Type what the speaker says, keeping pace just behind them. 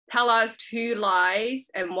tell us 2 lies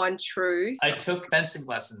and 1 truth. I took fencing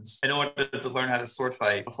lessons in order to learn how to sword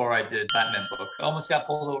fight before I did Batman book. I almost got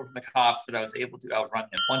pulled over from the cops, but I was able to outrun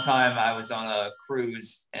him. One time I was on a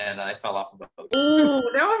cruise and I fell off the boat. Ooh,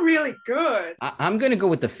 they were really good. I'm going to go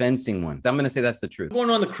with the fencing one. I'm going to say that's the truth. Going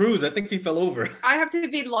on the cruise, I think he fell over. I have to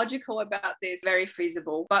be logical about this. Very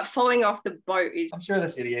feasible. But falling off the boat is... I'm sure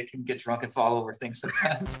this idiot can get drunk and fall over things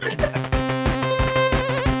sometimes.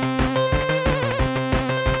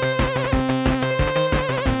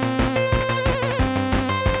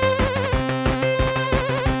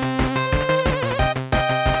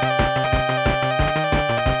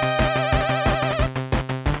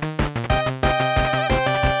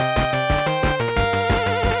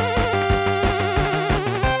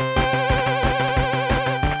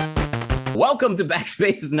 Welcome to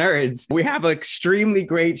BackSpace NerdZ. We have an extremely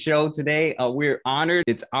great show today. We're honored.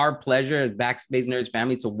 It's our pleasure as BackSpace NerdZ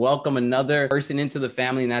family to welcome another person into the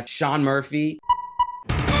family, and that's Sean Murphy.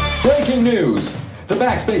 Breaking news! The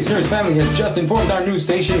BackSpace NerdZ family has just informed our news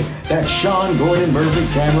station that Sean Gordon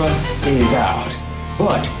Murphy's camera is out.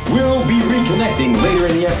 But we'll be reconnecting later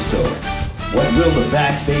in the episode. What will the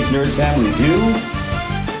BackSpace NerdZ family do?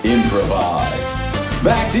 Improvise.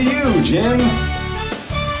 Back to you, Jim.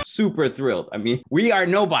 Super thrilled. I mean, we are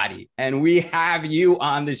nobody and we have you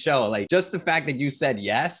on the show. Like, just the fact that you said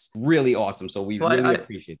yes, really awesome. So we really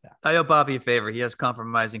appreciate that. I owe Bobby a favor. He has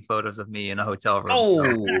compromising photos of me in a hotel room. Oh,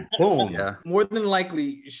 so. Boom. Yeah. More than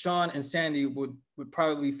likely, Sean and Sandy would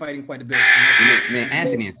probably be fighting quite a bit. Man,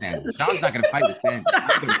 Anthony and Sandy. Sean's not going to fight with Sandy.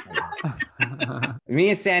 Me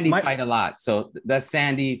and Sandy fight a lot. So that's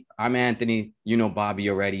Sandy. I'm Anthony. You know Bobby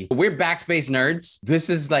already. We're BackSpace NerdZ.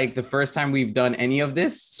 This is like the first time we've done any of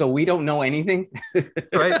this. So we don't know anything.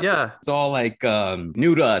 Right, yeah. It's all like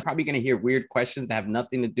new to us. Probably going to hear weird questions that have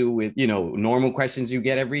nothing to do with, normal questions you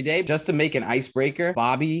get every day. Just to make an icebreaker,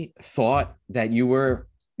 Bobby thought that you were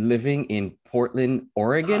living in Portland,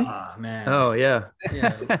 Oregon. Ah, man. Oh, yeah. Yeah.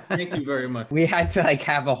 Thank you very much. We had to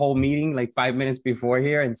have a whole meeting 5 minutes before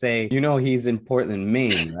here and say, he's in Portland,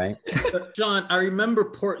 Maine, right? John, I remember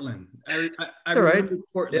Portland. I remember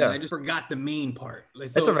Portland. Yeah. I just forgot the Maine part.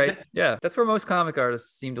 That's all right. Yeah, that's where most comic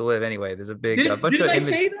artists seem to live anyway. There's a big bunch of image.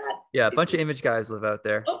 Say that? Yeah, a bunch of image guys live out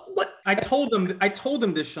there. Oh, what? I told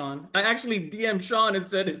him this, Sean. I actually DM'd Sean and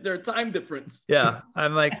said, is there a time difference? Yeah.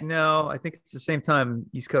 I'm like, no, I think it's the same time,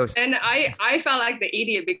 East Coast. And I felt like the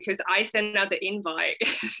idiot because I sent out the invite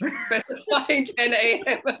specifying 10 a.m.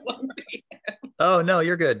 and 1 p.m. Oh, no,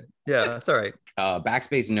 you're good. Yeah, that's all right.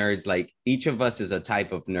 BackSpace NerdZ, each of us is a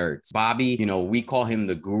type of nerds. Bobby, we call him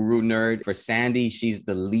the guru nerd. For Sandy, she's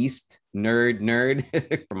the least nerd.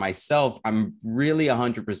 For myself, I'm really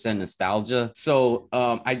 100% nostalgia. So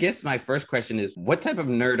I guess my first question is, what type of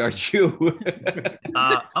nerd are you?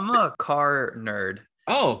 I'm a car nerd.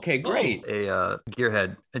 Oh, okay, great. A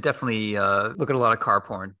gearhead. I definitely look at a lot of car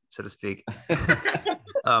porn, so to speak.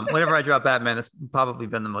 Whenever I draw Batman, it's probably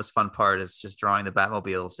been the most fun part is just drawing the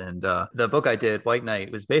Batmobiles. And the book I did, White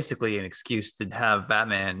Knight, was basically an excuse to have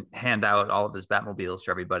Batman hand out all of his Batmobiles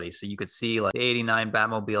to everybody. So you could see the 89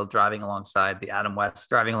 Batmobile driving alongside the Adam West,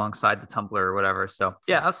 driving alongside the Tumbler or whatever. So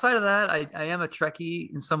yeah, outside of that, I am a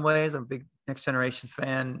Trekkie in some ways. I'm a big Next Generation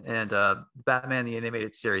fan and Batman, the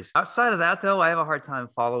animated series. Outside of that, though, I have a hard time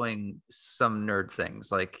following some nerd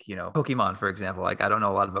things like, Pokemon, for example. I don't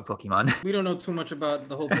know a lot about Pokemon. We don't know too much about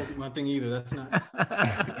the whole Pokemon thing either. That's not.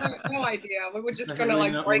 no idea. We were just going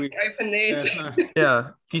to break open this. Yeah.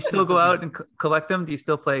 Do you still go out and collect them? Do you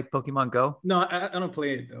still play Pokemon Go? No, I don't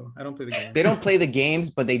play it, though. I don't play the game. They don't play the games,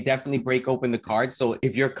 but they definitely break open the cards. So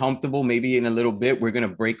if you're comfortable, maybe in a little bit, we're going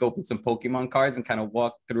to break open some Pokemon cards and kind of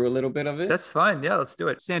walk through a little bit of it. That's fine. Yeah, let's do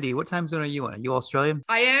it. Sandy, what time zone are you in? Are you Australian?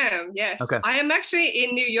 I am, yes. Okay. I am actually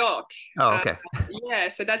in New York. Oh, okay. Yeah,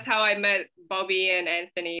 so that's how I met Bobby and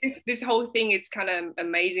Anthony. This whole thing is kind of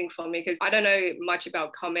amazing for me because I don't know much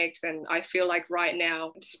about comics, and I feel like right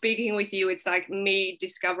now, speaking with you, it's like me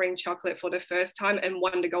discovering chocolate for the first time and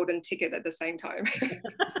won the golden ticket at the same time.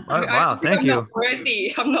 Wow, thank you.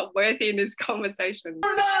 I'm not worthy in this conversation.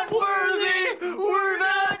 We're not worthy!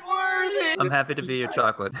 I'm happy to be your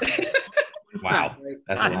chocolate. Wow.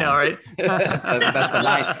 I know, right? that's the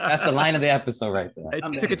line. That's the line of the episode right there. I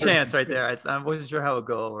took a chance right there. I wasn't sure how it would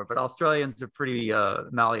go over, but Australians are pretty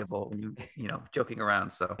malleable when joking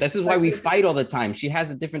around. So this is why we fight all the time. She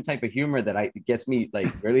has a different type of humor that gets me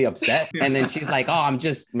really upset. And then she's like, "Oh, I'm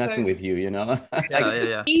just messing with you,"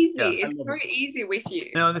 Yeah. Easy. Yeah. It's very easy with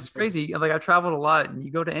you. It's crazy. I've traveled a lot, and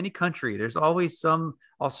you go to any country, there's always some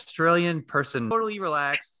Australian person totally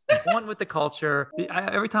relaxed, one with the culture.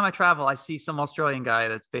 Every time I travel, I see some Australian guy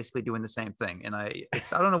that's basically doing the same thing. And I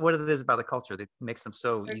don't know what it is about the culture that makes them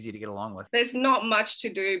so easy to get along with. There's not much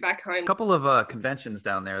to do back home. A couple of conventions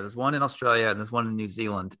down there. There's one in Australia and there's one in New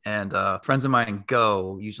Zealand. And friends of mine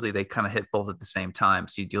go. Usually they kind of hit both at the same time.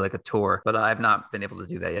 So you do like a tour. But I've not been able to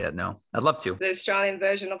do that yet. No, I'd love to. The Australian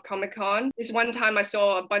version of Comic-Con. This one time I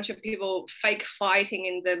saw a bunch of people fake fighting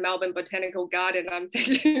in the Melbourne Botanical Garden. I'm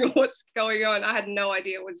thinking, what's going on? I had no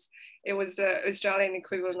idea it was the Australian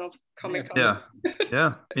equivalent of Comic-Con.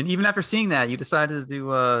 Yeah. And even after seeing that, you decided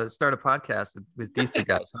to start a podcast with these two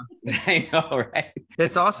guys, huh? I know, right?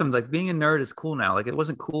 It's awesome. Like being a nerd is cool now. Like it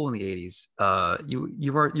wasn't cool in the 80s.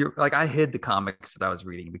 You're like, I hid the comics that I was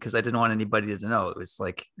reading because I didn't want anybody to know. It was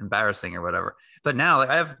like embarrassing or whatever. But now, like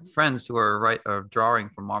I have friends who are drawing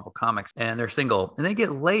for Marvel Comics and they're single and they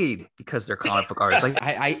get laid because they're comic book artists. Like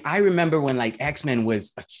I remember when like X-Men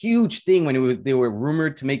was a huge thing when they were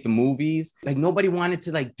rumored to make the movies. Like nobody wanted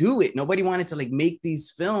to like do it. Nobody wanted to like make these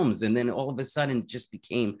films. And then all of a sudden it just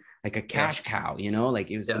became like a cash cow, you know, like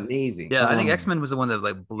it was amazing. Yeah. I think X-Men was the one that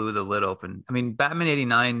like blew the lid open. I mean, Batman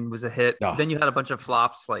 89 was a hit. Oh. Then you had a bunch of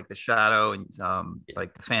flops like The Shadow and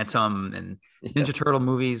like The Phantom and Ninja Turtle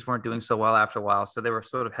movies weren't doing so well after a while. So they were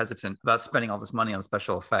sort of hesitant about spending all this money on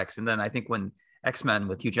special effects. And then I think when X-Men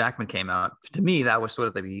with Hugh Jackman came out, to me, that was sort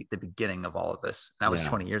of the beginning of all of this. That was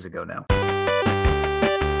 20 years ago now.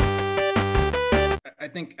 I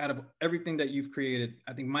think out of everything that you've created,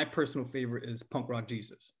 I think my personal favorite is PunkRock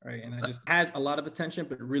Jesus, right? And it just has a lot of attention,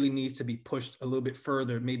 but really needs to be pushed a little bit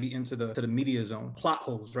further, maybe into the media zone. Plot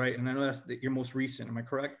holes, right? And I know that's your most recent. Am I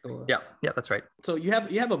correct? Or... Yeah, that's right. So you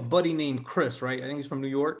have a buddy named Chris, right? I think he's from New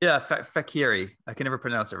York. Yeah, Fakiri. I can never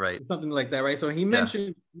pronounce it right. Something like that, right? So he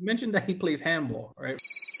mentioned that he plays handball, right?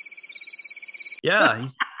 Yeah,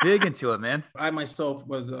 he's big into it, man. I myself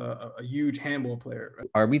was a huge handball player. Right?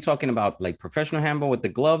 Are we talking about like professional handball with the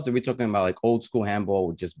gloves? Or are we talking about like old school handball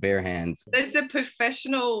with just bare hands? There's a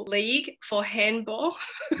professional league for handball.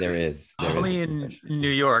 There is. Only in New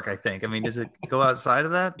York, I think. I mean, does it go outside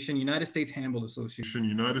of that? United States Handball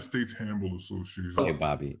Association. Okay,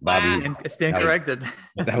 Bobby. Stand corrected.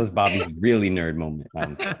 That was Bobby's really nerd moment.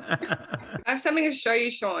 I have something to show you,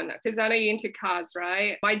 Sean, because I know you're into cars,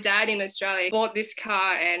 right? My dad in Australia bought this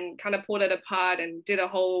car and kind of pulled it apart and did a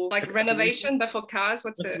whole like renovation, but for cars.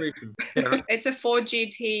 What's it? It's a Ford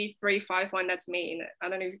GT 351. That's me in it. I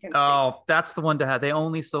don't know if you can see. Oh, that's the one to have. They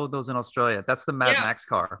only sold those in Australia. That's the Mad Max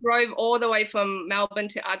car. Drove all the way from Melbourne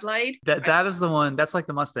to Adelaide. That is the one. That's like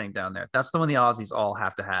the Mustang down there. That's the one the Aussies all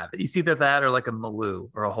have to have. It's either that or like a Maloo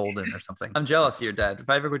or a Holden or something. I'm jealous of your dad. If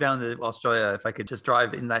I ever go down to Australia, if I could just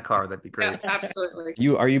drive in that car, that'd be great. Yeah, absolutely.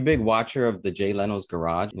 Are you a big watcher of the Jay Leno's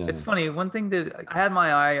Garage? Yeah. It's funny. One thing that I had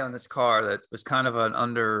my eye on this car that was kind of an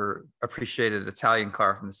underappreciated Italian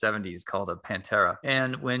car from the 70s called a Pantera.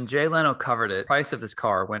 And when Jay Leno covered it, price of this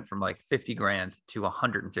car went from like 50 grand to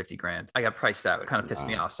 150 grand. I got priced out. It kind of pissed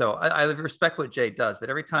me off. So I respect what Jay does, but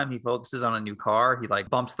every time he focuses on a new car, he like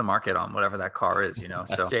bumps the market on whatever that car is, you know?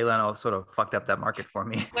 So Jay Leno sort of fucked up that market for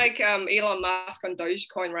me. Like Elon Musk on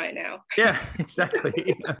Dogecoin right now. Yeah,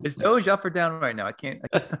 exactly. Is Doge up or down right now? I can't.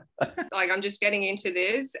 Like I'm just getting into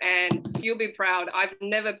this and you'll be proud. I've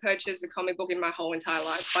never purchased a comic book in my whole entire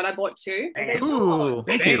life, but I bought two. Ooh,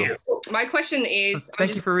 thank you. My question is...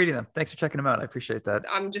 Thank you for reading them. Thanks for checking them out. I appreciate that.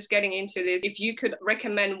 I'm just getting into this. If you could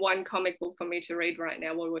recommend one comic book for me to read right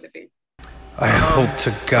now, what would it be? I hope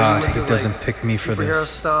to God he doesn't pick me for this.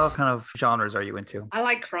 Stuff. Kind of genres are you into? I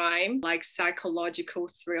like crime, like psychological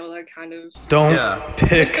thriller kind of. Don't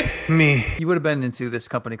pick me. You would have been into this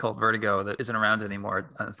company called Vertigo that isn't around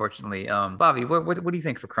anymore, unfortunately. Bobby, what do you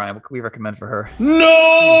think for crime? What can we recommend for her?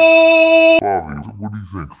 No! Bobby, what do you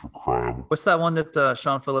think for crime? What's that one that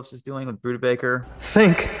Sean Phillips is doing with Brubaker?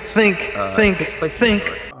 Think.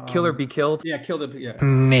 Kill or Be Killed? Yeah, Kill or Be Killed.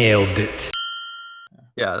 Nailed it.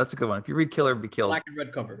 Yeah, that's a good one. If you read Kill or Be Killed. Black and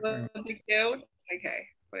red cover. Be Killed? Okay.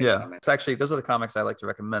 Yeah, it's actually, those are the comics I like to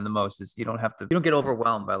recommend the most. Is you don't get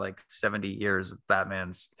overwhelmed by like 70 years of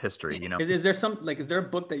Batman's history, you know. Is there a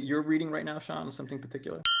book that you're reading right now, Sean, or something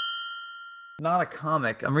particular? Not a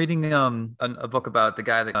comic. I'm reading a book about the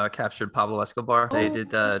guy that captured Pablo Escobar. They did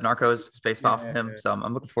Narcos. It's based off of him. Yeah. So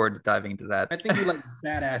I'm looking forward to diving into that. I think you like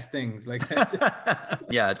badass things like that.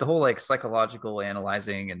 Yeah, the whole like psychological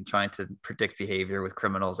analyzing and trying to predict behavior with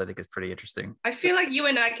criminals, I think is pretty interesting. I feel like you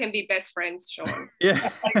and I can be best friends, Sean.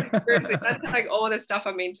 Yeah. That's like all the stuff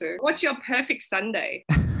I'm into. What's your perfect Sunday?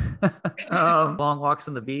 Long walks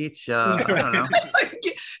on the beach. I don't know.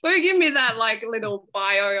 Don't give me that like little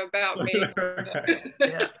bio about me.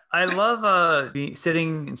 Yeah, I love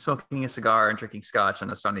sitting and smoking a cigar and drinking scotch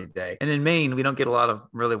on a sunny day. And in Maine, we don't get a lot of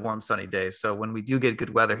really warm sunny days. So when we do get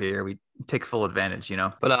good weather here, we take full advantage, you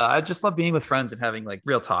know. But I just love being with friends and having like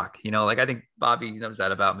real talk, you know. Like I think Bobby knows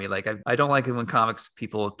that about me. Like I don't like it when comics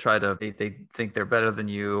people try to they think they're better than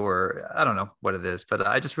you, or I don't know what it is, but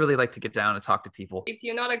I just really like to get down and talk to people. If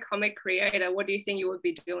you're not a comic creator, what do you think you would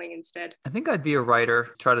be doing instead? I think I'd be a writer,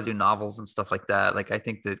 try to do novels and stuff like that. Like I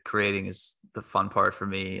think that creating is the fun part for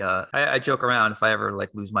me. I joke around, if I ever like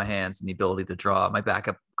lose my hands and the ability to draw, my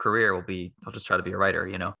backup career will be I'll just try to be a writer,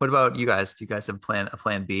 you know. What about you guys? Do you guys have a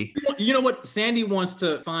plan B? You know what? Sandy wants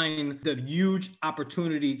to find the huge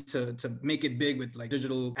opportunity to make it big with like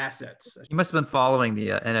digital assets. You must have been following the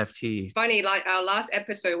NFT. Funny, like our last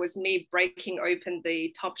episode was me breaking open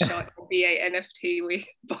the Top Shot BA NFT with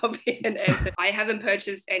Bobby and Anthony. I haven't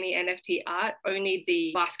purchased any NFT art, only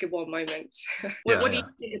the basketball moments. What do you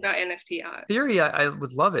think about NFT art? Theory, I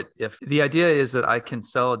would love it if the idea is that I can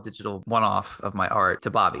sell a digital one-off of my art to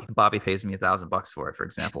Bobby. Bobby pays me $1,000 for it, for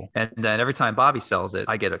example. And then every time Bobby sells it,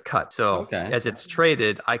 I get a cut. So as it's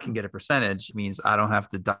traded, I can get a percentage. It means I don't have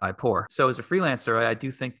to die poor. So as a freelancer, I do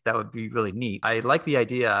think that would be really neat. I like the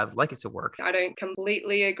idea. I'd like it to work. I don't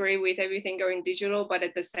completely agree with everything going digital, but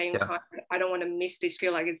at the same time, I don't want to miss this.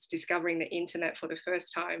 Feel like it's discovering the internet for the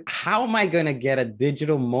first time. How am I going to get a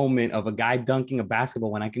digital moment of a guy dunking a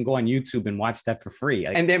basketball when I can go on YouTube and watch that for free?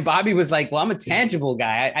 And then Bobby was like, well, I'm a tangible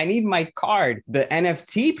guy. I need my card. The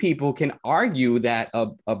NFT people can argue that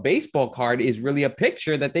a baseball card is really a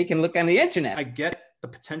picture that they can look on the internet. I get the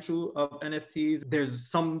potential of NFTs. There's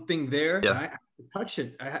something there. Yeah. I touch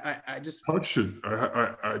it. I just touch it.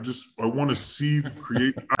 I want to see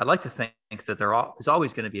create. I'd like to think that there's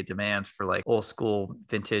always going to be a demand for like old school,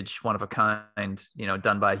 vintage, one of a kind, you know,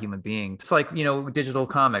 done by a human being. It's like, you know, digital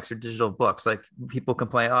comics or digital books. Like people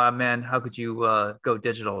complain, oh man, how could you go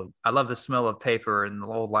digital? I love the smell of paper in the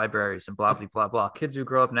old libraries and blah, blah, blah, blah. Kids who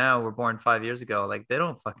grow up now were born 5 years ago. Like they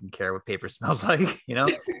don't fucking care what paper smells like, you know?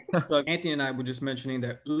 So Anthony and I were just mentioning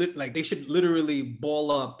that like they should literally ball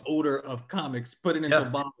up odor of comics, put it into a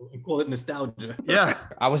bottle and call it nostalgia. Yeah.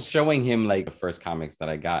 I was showing him like the first comics that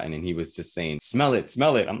I got, and he was just saying, smell it.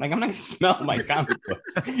 I'm like, I'm not gonna smell my comic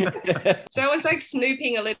books. So I was like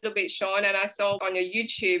snooping a little bit, Sean, and I saw on your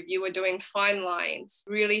YouTube you were doing fine lines,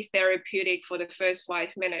 really therapeutic for the first 5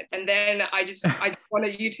 minutes, and then I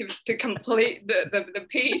wanted you to complete the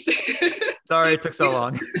piece. Sorry it took so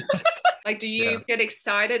long. Like, do you get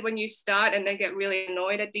excited when you start and then get really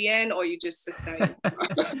annoyed at the end, or you just the same?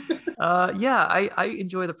 I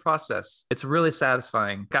enjoy the process. It's really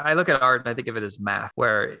satisfying. I look at art and I think of it as math,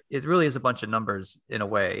 where it really is a bunch of numbers in a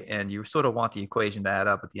way, and you sort of want the equation to add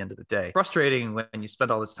up at the end of the day. Frustrating when you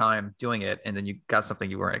spend all this time doing it and then you got something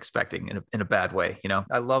you weren't expecting in a bad way. You know,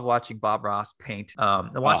 I love watching Bob Ross paint,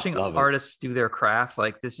 watching artists do their craft.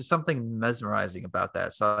 Like there's just something mesmerizing about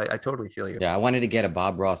that. So I totally feel you. Yeah, I wanted to get a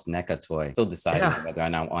Bob Ross NECA toy. Still deciding whether or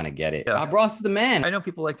not I want to get it. Yeah. Bob Ross is the man. I know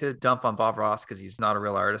people like to dump on Bob Ross because he's not a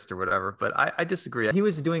real artist or whatever, but I disagree. He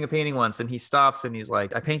was doing a painting once and he stops and he's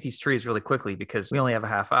like, I paint these trees really quickly because we only have a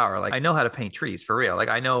half hour. Like I know how to paint trees for real. Like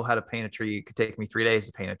I know how to paint a tree. It could take me 3 days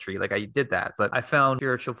to paint a tree. Like I did that, but I found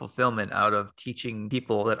spiritual fulfillment out of teaching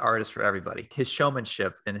people that art is for everybody. His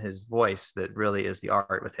showmanship and his voice, that really is the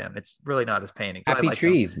art with him. It's really not his paintings. Happy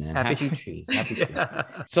trees, man. Happy trees. Happy trees.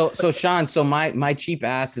 So Sean, so my cheap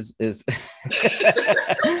ass is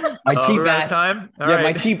my cheap ass time.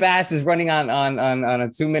 My cheap ass is running on a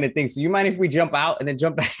 2-minute thing. So you mind if we jump out and then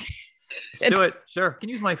jump back? Let's do it. Sure. I can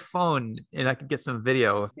use my phone and I can get some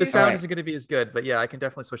video. The sound isn't going to be as good, but yeah, I can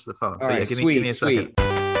definitely switch to the phone. So give me a second.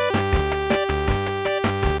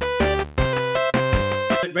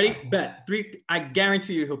 Ready? Bet. 3. I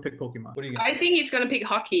guarantee you he'll pick Pokemon. What do you think? I think he's gonna pick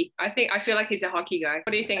hockey. I feel like he's a hockey guy.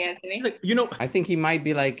 What do you think, Anthony? Like, I think he might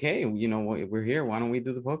be like, hey, we're here. Why don't we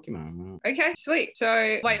do the Pokemon? Okay, sweet.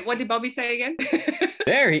 So wait, what did Bobby say again?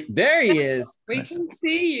 There he is. We can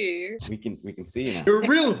see you. We can see you now. You're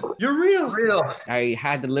real. I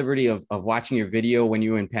had the liberty of watching your video when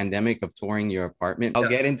you were in pandemic of touring your apartment. I'll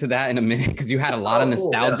get into that in a minute because you had a lot of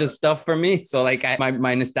nostalgia stuff for me. So like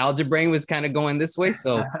my nostalgia brain was kind of going this way.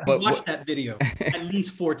 So watch that video at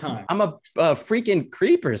least 4 times. I'm a freaking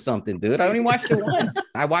creep or something, dude. I only watched it once.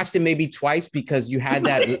 I watched it maybe twice because you had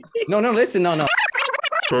that. No, listen, no.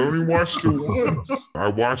 I only watched it once. I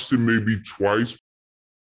watched it maybe twice.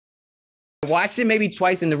 I watched it maybe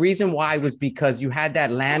twice, and the reason why was because you had that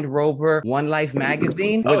Land Rover One Life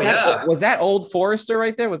magazine. Was that Old Forester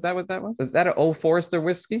right there? Was that what that was? Was that an Old Forester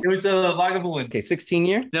whiskey? It was a Lagavulin. Okay, 16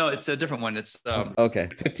 year? No, it's a different one. It's okay,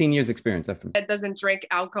 15 years experience. That doesn't drink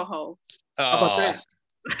alcohol. How about that?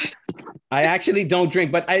 I actually don't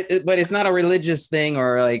drink, but it's not a religious thing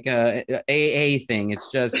or like a AA thing. It's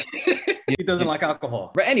just He doesn't like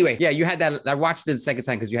alcohol. But anyway, yeah, you had that. I watched it the second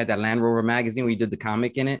time because you had that Land Rover magazine where you did the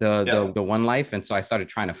comic in it, the One Life, and so I started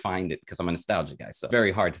trying to find it because I'm a nostalgia guy. So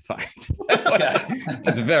very hard to find.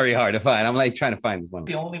 It's very hard to find. I'm like trying to find this one.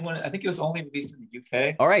 The only one, I think it was only released in the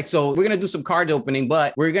UK. All right, so we're gonna do some card opening,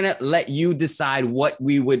 but we're gonna let you decide what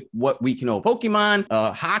we can open. Pokemon,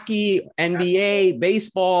 hockey, NBA,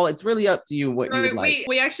 baseball. It's really up to you what you would like.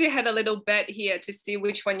 We actually had a little bet here to see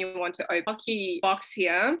which one you want to open. Hockey box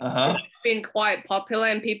here. It's been quite popular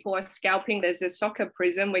and people are scalping. There's a soccer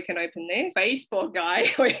prism. We can open this. Baseball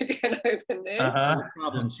guy. We can open this. No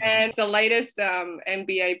problem. And the latest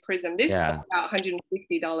NBA prism. This is about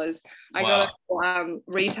 $150. I got it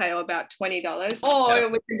retail about $20. Or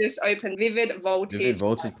we can just open Vivid Voltage. Vivid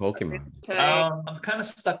Voltage Pokemon. I'm kind of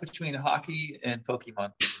stuck between hockey and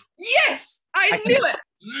Pokemon. Yes! I knew it!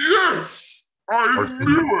 Yes! I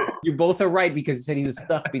knew it! You both are right because he said he was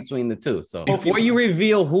stuck between the two. So before you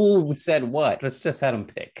reveal who said what, let's just have him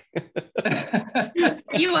pick.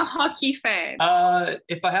 Are you a hockey fan?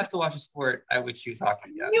 If I have to watch a sport, I would choose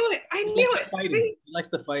hockey. Yeah. I knew it. Fighting. He likes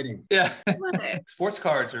the fighting. Yeah. Sports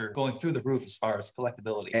cards are going through the roof as far as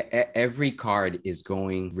collectability. Every card is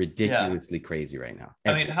going ridiculously crazy right now.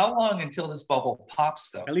 I mean, how long until this bubble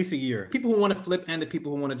pops though? At least a year. People who want to flip and the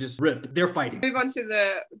people who want to just rip, they're fighting. Move on to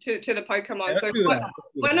the Pokemon. So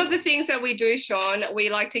one of the things that we do, Sean, we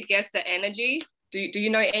like to guess the energy. Do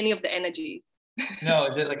you know any of the energies? No,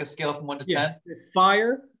 is it like a scale from 1 to 10? There's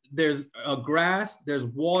fire, there's grass, there's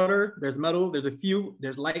water, there's metal, there's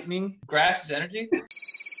there's lightning. Grass is energy?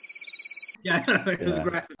 Yeah, there's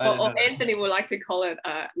grass. Or Anthony would like to call it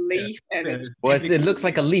leaf energy. Well, it looks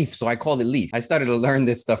like a leaf, so I call it leaf. I started to learn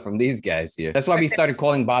this stuff from these guys here. That's why we started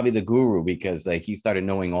calling Bobby the guru, because like he started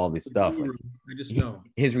knowing all this stuff. Like, I just know.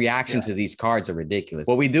 His reaction to these cards are ridiculous.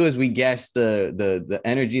 What we do is we guess the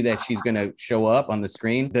energy that she's gonna show up on the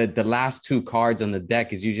screen. The last two cards on the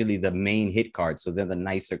deck is usually the main hit cards, so they're the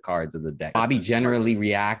nicer cards of the deck. Bobby generally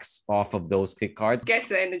reacts off of those hit cards. Guess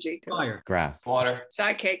the energy. Fire. Grass. Water.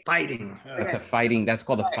 Psychic. Fighting. That's a fighting. That's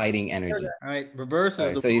called a fighting energy. All right, reverse. All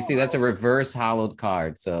right, so you see, that's a reverse hollowed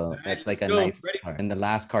card. So that's like a nice card. And the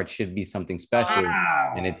last card should be something special,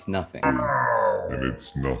 and it's nothing. And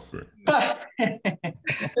it's nothing.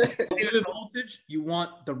 Vivid Voltage, you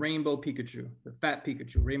want the rainbow Pikachu, the fat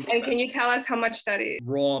Pikachu. Rainbow. And can you tell us how much that is?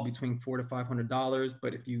 Raw between $400 to $500,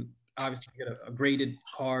 but if you obviously get a graded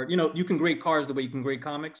card, you can grade cards the way you can grade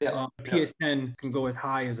comics. PSN can go as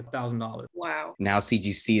high as $1,000. Wow. Now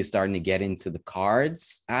CGC is starting to get into the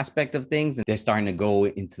cards aspect of things, and they're starting to go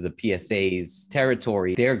into the PSA's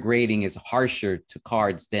territory. Their grading is harsher to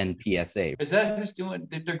cards than PSA. Is that who's doing?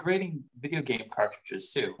 They're grading video game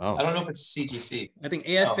cartridges too. Oh. I don't know if it's CGC. I think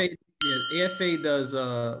AFA. Yeah, AFA does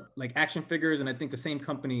like action figures, and I think the same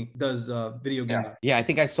company does video games. Yeah, I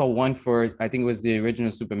think I saw one for, I think it was the original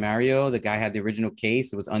Super Mario. The guy had the original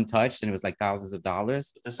case. It was untouched, and it was like thousands of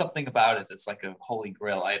dollars. There's something about it that's like a holy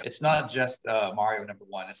grail item. It's not just Mario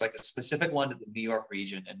 #1. It's like a specific one to the New York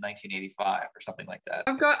region in 1985 or something like that.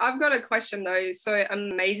 I've got a question though. So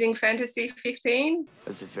Amazing Fantasy 15.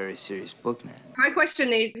 That's a very serious book, man. My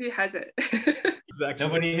question is, who has it? Exactly.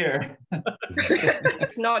 Nobody here.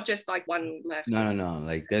 It's not just like one left. No.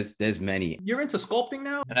 Like there's many. You're into sculpting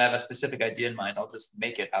now? And I have a specific idea in mind. I'll just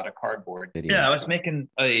make it out of cardboard. Video. Yeah, I was making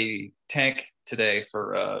a tank today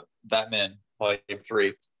for Batman Volume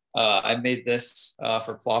 3. I made this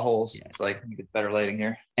for plot holes. Yeah. It's like, let me get better lighting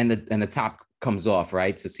here. And the top comes off,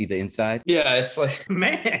 right? To see the inside. Yeah, it's like,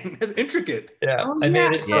 man, that's intricate. Yeah, I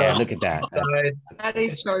made it. Yeah, look at that. That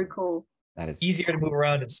is so cool. That is easier to move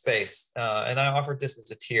around in space. And I offered this as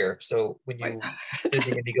a tier. So when you did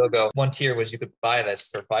the Indiegogo, one tier was you could buy this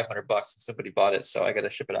for $500 and somebody bought it. So I got to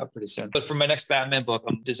ship it out pretty soon. But for my next Batman book,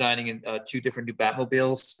 I'm designing 2 different new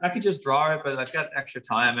Batmobiles. I could just draw it, but I've got extra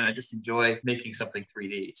time and I just enjoy making something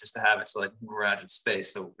 3D just to have it so I can move around in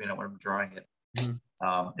space. So, when I'm drawing it.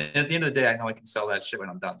 And at the end of the day, I know I can sell that shit when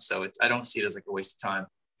I'm done. So I don't see it as like a waste of time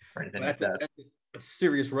or anything like that. That's a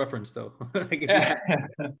serious reference though.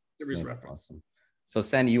 Serious reference. Awesome. So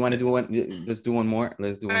Sandy, you want to do one? Let's do one more.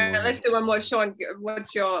 Let's do one more. Let's do one more. Sean,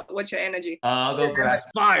 what's your energy? I'll go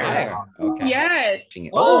grass. Fire. Okay. Yes.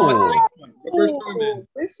 Oh,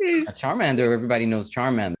 this is a Charmander. Everybody knows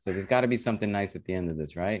Charmander. So there's got to be something nice at the end of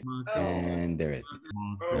this, right? And there isn't.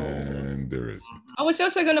 And there isn't. I was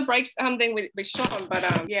also gonna break something with Sean,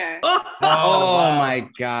 but yeah. Oh my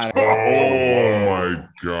God. Oh my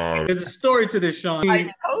God. There's a story to this, Sean. I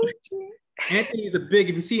told you. Anthony's if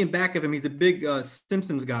you see in back of him, he's a big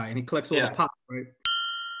Simpsons guy, and he collects all the pop, right?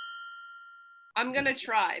 I'm gonna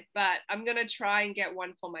try, but I'm gonna try and get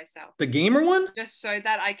one for myself, The gamer one? just so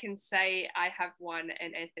that I can say I have one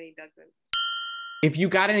and Anthony doesn't. If you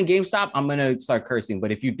got it in GameStop, I'm gonna start cursing.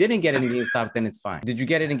 But if you didn't get it in GameStop, then it's fine. Did you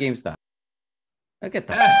get it in GameStop? Look at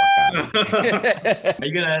that. Are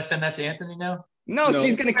you gonna send that to Anthony now? No,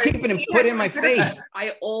 she's gonna keep it and put it in my face.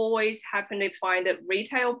 I always happen to find it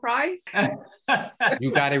retail price.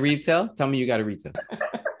 You got it retail? Tell me you got it retail.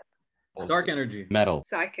 Dark energy. Metal.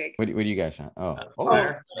 Psychic. What do you guys, Sean? Oh.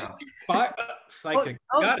 Fire. Psychic.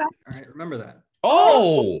 Oh, Got it. psychic. All right, remember that.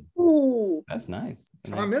 Oh. Ooh, That's nice.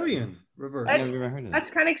 That's a Charmeleon. nice. Reverse. I never even heard of that.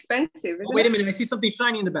 that's kind of expensive, isn't Oh, wait a it? minute. I see something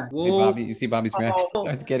shiny in the back. See Whoa. Bobby, you see Bobby's reaction?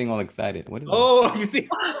 Starts getting all excited. What is it? Oh, you see.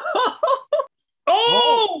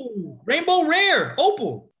 Oh, rainbow rare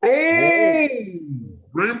opal. Oh,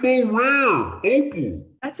 rainbow rare opal.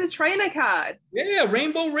 That's a trainer card. Yeah,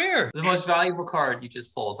 rainbow rare. The most valuable card you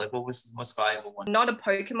just pulled. Like, what was the most valuable one? Not a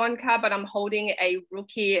Pokemon card, but I'm holding a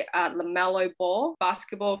rookie LaMelo Ball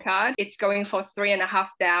basketball card. It's going for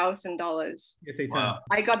 $3,500. Yes, they Wow.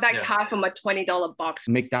 I got that Yeah. card from a $20 box.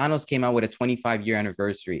 McDonald's came out with a 25-year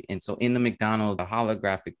anniversary. And so in the McDonald's, a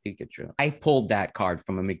holographic Pikachu, I pulled that card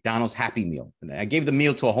from a McDonald's Happy Meal. I gave the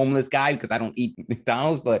meal to a homeless guy because I don't eat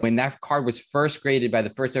McDonald's. But when that card was first graded by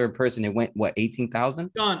the first ever person, it went, what,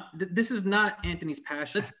 18,000? John, this is not Anthony's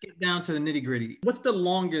passion. Let's get down to the nitty gritty. What's the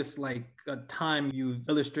longest time you've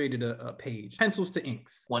illustrated a page? Pencils to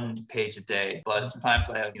inks. 1 page a day, but sometimes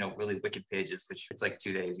I have, really wicked pages, which it's like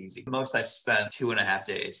 2 days easy. The most I've spent 2.5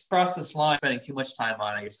 days. Across this line, spending too much time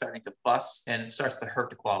on it, you're starting to fuss and it starts to hurt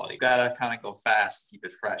the quality. You gotta kind of go fast, keep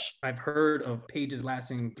it fresh. I've heard of pages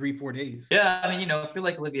lasting 3-4 days. Yeah, I mean, if you're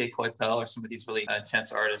like Olivier Coipel or some of these really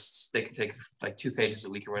intense artists, they can take like 2 pages a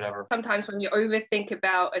week or whatever. Sometimes when you overthink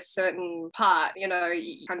about a certain part, you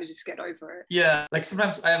kind of just get over it. Yeah, like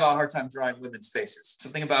sometimes I have a hard time drawing women's faces.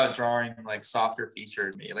 Something about drawing like softer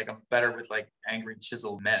featured me. Like I'm better with like angry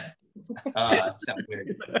chiseled men. Sounds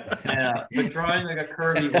weird. Yeah, but drawing like a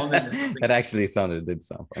curvy woman is something. That actually did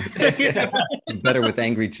sound funny. Yeah. Better with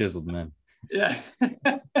angry chiseled men. Yeah.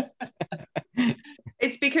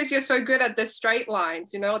 It's because you're so good at the straight lines,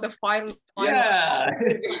 the fine. Yeah,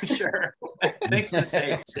 sure. Thanks for the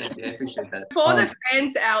same. I appreciate that. For the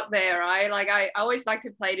fans out there, right? Like I always like to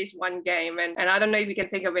play this one game, and I don't know if you can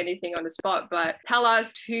think of anything on the spot, but tell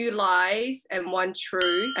us 2 lies and 1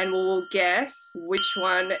 truth, and we'll guess which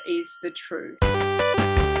one is the truth.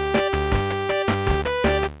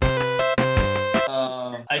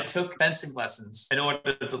 I took fencing lessons in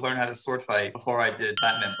order to learn how to sword fight before I did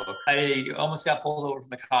Batman book. I almost got pulled over from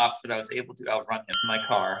the cops, but I was able to outrun him in my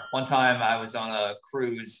car. One time I was on a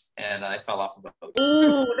cruise and I fell off the boat.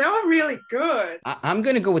 Ooh, they were really good. I'm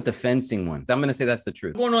going to go with the fencing one. I'm going to say that's the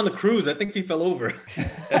truth. Going on the cruise, I think he fell over.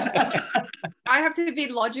 I have to be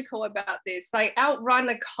logical about this. Like outrun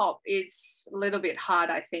a cop, it's a little bit hard,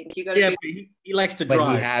 I think. You got to Yeah, but he likes to But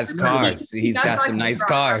drive. he has cars. He's That's got like some the nice drive.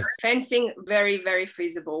 cars. Fencing, very, very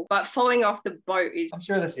feasible. But falling off the boat is... I'm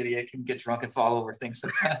sure this idiot can get drunk and fall over things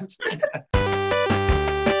sometimes.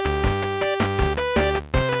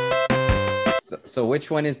 So which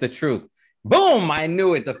one is the truth? Boom! I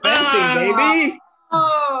knew it. The fencing, baby.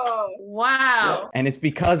 Oh, wow. And it's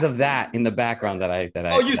because of that in the background that I.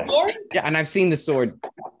 Oh, you sword? Yeah, and I've seen the sword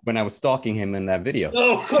when I was stalking him in that video.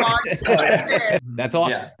 Oh, That's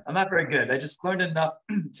awesome. Yeah, I'm not very good. I just learned enough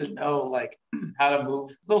to know like how to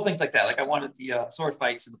move, little things like that. Like I wanted the sword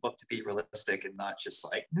fights in the book to be realistic and not just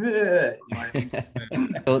like, you know what I mean?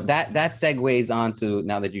 So that segues onto,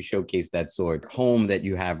 now that you showcase that sword, home that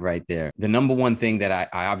you have right there. The number one thing that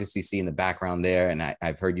I obviously see in the background there, and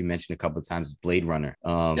I've heard you mention a couple of times, is Blade Runner.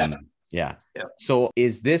 Yeah. So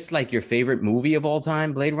is this like your favorite movie of all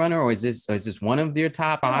time, Blade Runner, or is this one of your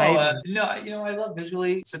top 5? No, I love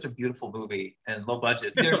visually. It's such a beautiful movie and low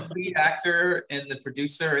budget. The lead actor and the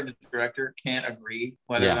producer and the director can't agree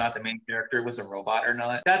whether or not the main character was a robot or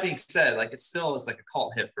not. That being said, like it still is like a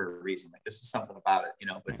cult hit for a reason. Like this is something about it,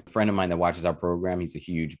 But a friend of mine that watches our program, he's a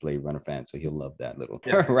huge Blade Runner fan, so he'll love that little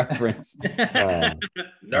reference.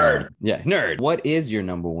 Nerd. Nerd. What is your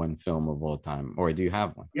number 1 film of all time, or do you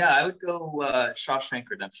have one? Yeah, I would go Shawshank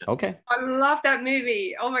Redemption. Okay. I love that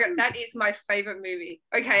movie. Oh my God, that is my favorite movie.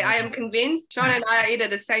 Okay, I am convinced Sean and I are either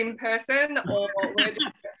the same person or we're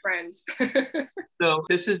just friends. So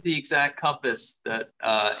this is the exact compass that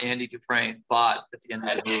Andy Dufresne bought at the end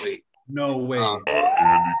of the movie. No way. Andy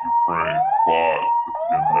Dufresne bought at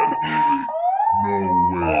the end of that movie.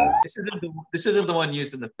 No way. This isn't the one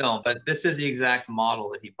used in the film, but this is the exact model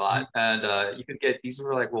that he bought. And you could get, these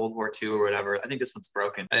were like World War II or whatever. I think this one's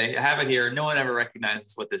broken. I have it here. No one ever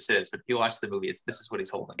recognizes what this is, but if you watch the movie, this is what he's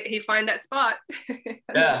holding. He find that spot.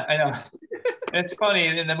 Yeah, I know. And it's funny,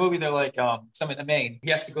 in the movie, they're like, some in Maine, he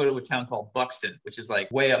has to go to a town called Buxton, which is like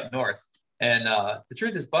way up north. And the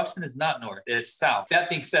truth is, Buxton is not north, it's south. That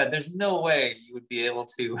being said, there's no way you would be able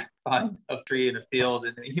to find a tree in a field.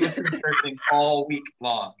 And he was searching all week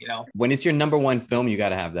long, you know? When it's your #1 film, you got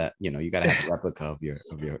to have that, you know, you got to have a replica of your.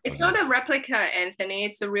 It's not a replica, Anthony.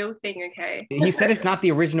 It's a real thing, okay? He said it's not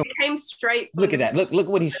the original. It came straight. Look at that. Look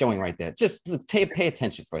what he's showing right there. Just look, pay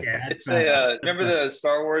attention for a second. It's remember the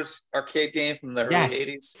Star Wars arcade game from the early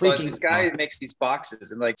 80s? So this guy makes these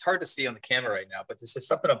boxes, and like it's hard to see on the camera right now, but there's just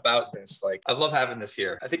something about this. Like, I love having this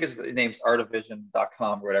here. I think his name's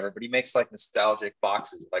artivision.com or whatever, but he makes like nostalgic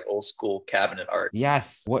boxes, like old school cabinet art.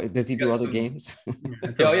 Yes. What does he do? Other games?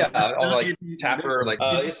 Oh yeah, all like Tapper. Like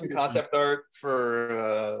there's some concept art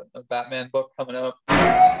for a Batman book coming up.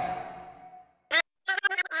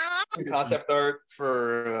 Some concept art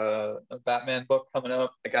for a Batman book coming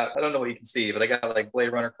up. I don't know what you can see, but I got like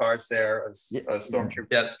Blade Runner cards there, a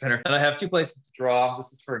Stormtrooper, spinner. And I have 2 places to draw.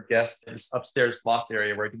 This is for a guest. This upstairs loft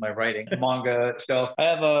area where I do my writing. Manga shelf. I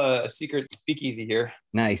have a secret speakeasy here.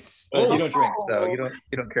 Nice. But you don't drink, so you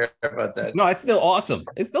don't care about that. No, it's still awesome.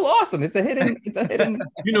 It's still awesome. It's a hidden.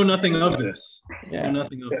 You know nothing of this. Yeah. You know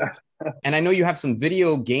nothing of this. And I know you have some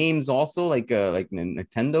video games also, like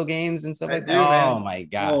Nintendo games and stuff like that. Oh my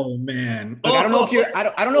god! Oh man! Look, I don't know if you I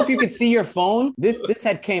don't know if you could see your phone. This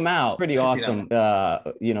had came out pretty awesome.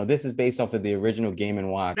 You know, this is based off of the original Game and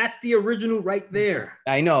Watch. That's the original right there.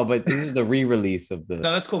 I know, but this is the re-release of the.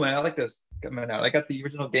 No, that's cool, man. I like this coming out. I got the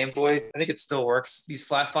original Game Boy. I think it still works. These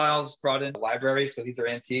flat files brought in the library, so these are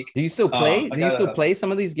antique. Do you still play? Do you still play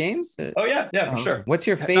some of these games? Oh yeah, for sure. What's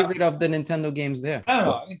your favorite of the Nintendo games there? I don't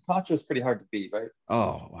know. I mean, Contra's pretty hard to beat, right?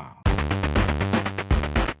 Oh wow.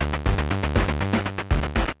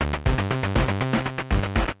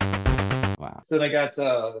 Wow. So then I got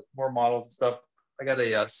more models and stuff. I got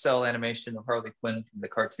a cell animation of Harley Quinn from the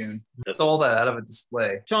cartoon. Just all that out of a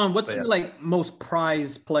display. Sean, what's your like most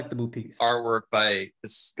prized collectible piece? Artwork by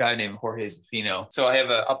this guy named Jorge Zafino. So I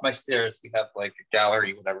have up my stairs, we have like a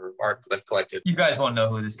gallery, whatever, of art that I've collected. You guys won't know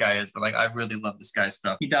who this guy is, but like I really love this guy's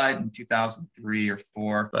stuff. He died in 2003 or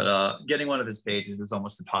 4, but getting one of his pages is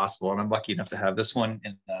almost impossible. And I'm lucky enough to have this one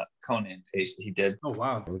in the Conan page that he did. Oh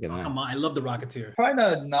wow. Look at that. I love the Rocketeer. Trying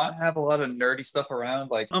to not have a lot of nerdy stuff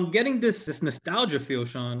around. Like I'm getting this nostalgia feel,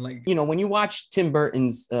 Sean. Like, you know, when you watch Tim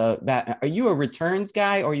Burton's Batman, are you a Returns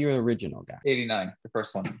guy or you're an original guy? 89, the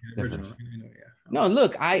first one. Original. No,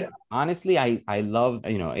 look, honestly, I love,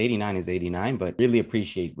 you know, 89 is 89, but really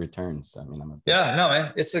appreciate Returns. I mean,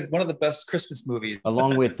 man, it's one of the best Christmas movies.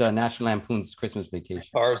 Along with National Lampoon's Christmas Vacation.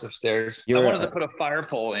 Bars upstairs. I wanted to put a fire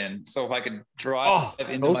pole in, so if I could drive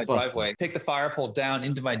into my driveway, take the fire pole down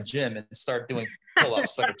into my gym and start doing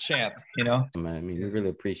pull-ups like a champ, you know? I mean, we really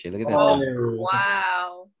appreciate it. Look at that. Oh,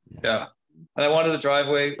 wow. Yeah. And I wanted a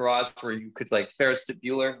driveway garage where you could like Ferris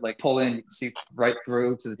Bueller, like pull in, you can see right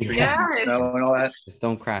through to the trees and snow and all that. Just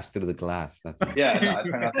don't crash through the glass. That's no, I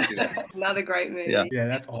try not to do that. Another great movie. Yeah,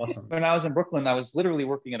 that's awesome. When I was in Brooklyn, I was literally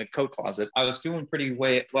working in a coat closet. I was doing pretty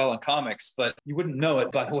well in comics, but you wouldn't know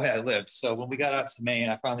it by the way I lived. So when we got out to Maine,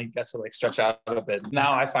 I finally got to like stretch out a bit.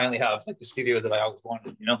 Now I finally have like the studio that I always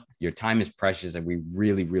wanted, you know? Your time is precious and we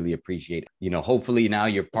really, really appreciate it. You know, hopefully now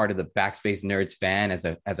you're part of the BackSpace NerdZ fan as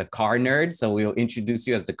a car nerd. So we'll introduce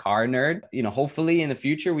you as the car nerd. You know, hopefully in the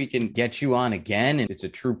future we can get you on again, and it's a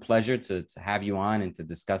true pleasure to have you on and to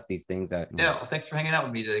discuss these things. Well, thanks for hanging out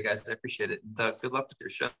with me today, guys. I appreciate it. And, good luck with your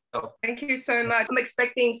show. Thank you so much. I'm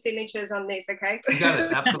expecting signatures on this. Okay. You got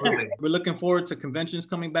it. Absolutely. We're looking forward to conventions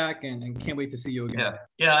coming back, and can't wait to see you again.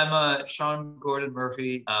 Yeah. I'm Sean Gordon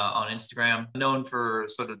Murphy on Instagram, known for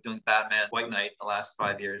sort of doing Batman, White Knight the last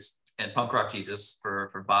 5 years, and PunkRock Jesus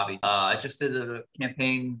for Bobby. I just did a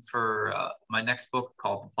campaign for my next book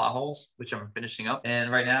called The Plot Holes, which I'm finishing up.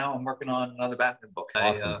 And right now I'm working on another Batman book.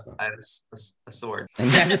 Awesome stuff. I have a sword.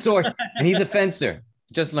 And he has a sword. And he's a fencer.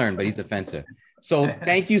 Just learned, but he's a fencer. So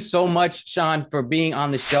thank you so much, Sean, for being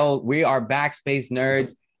on the show. We are BackSpace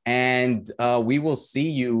NerdZ, and we will see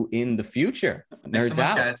you in the future. Thanks so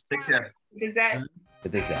much, guys. Take care. Is that?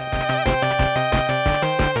 With this.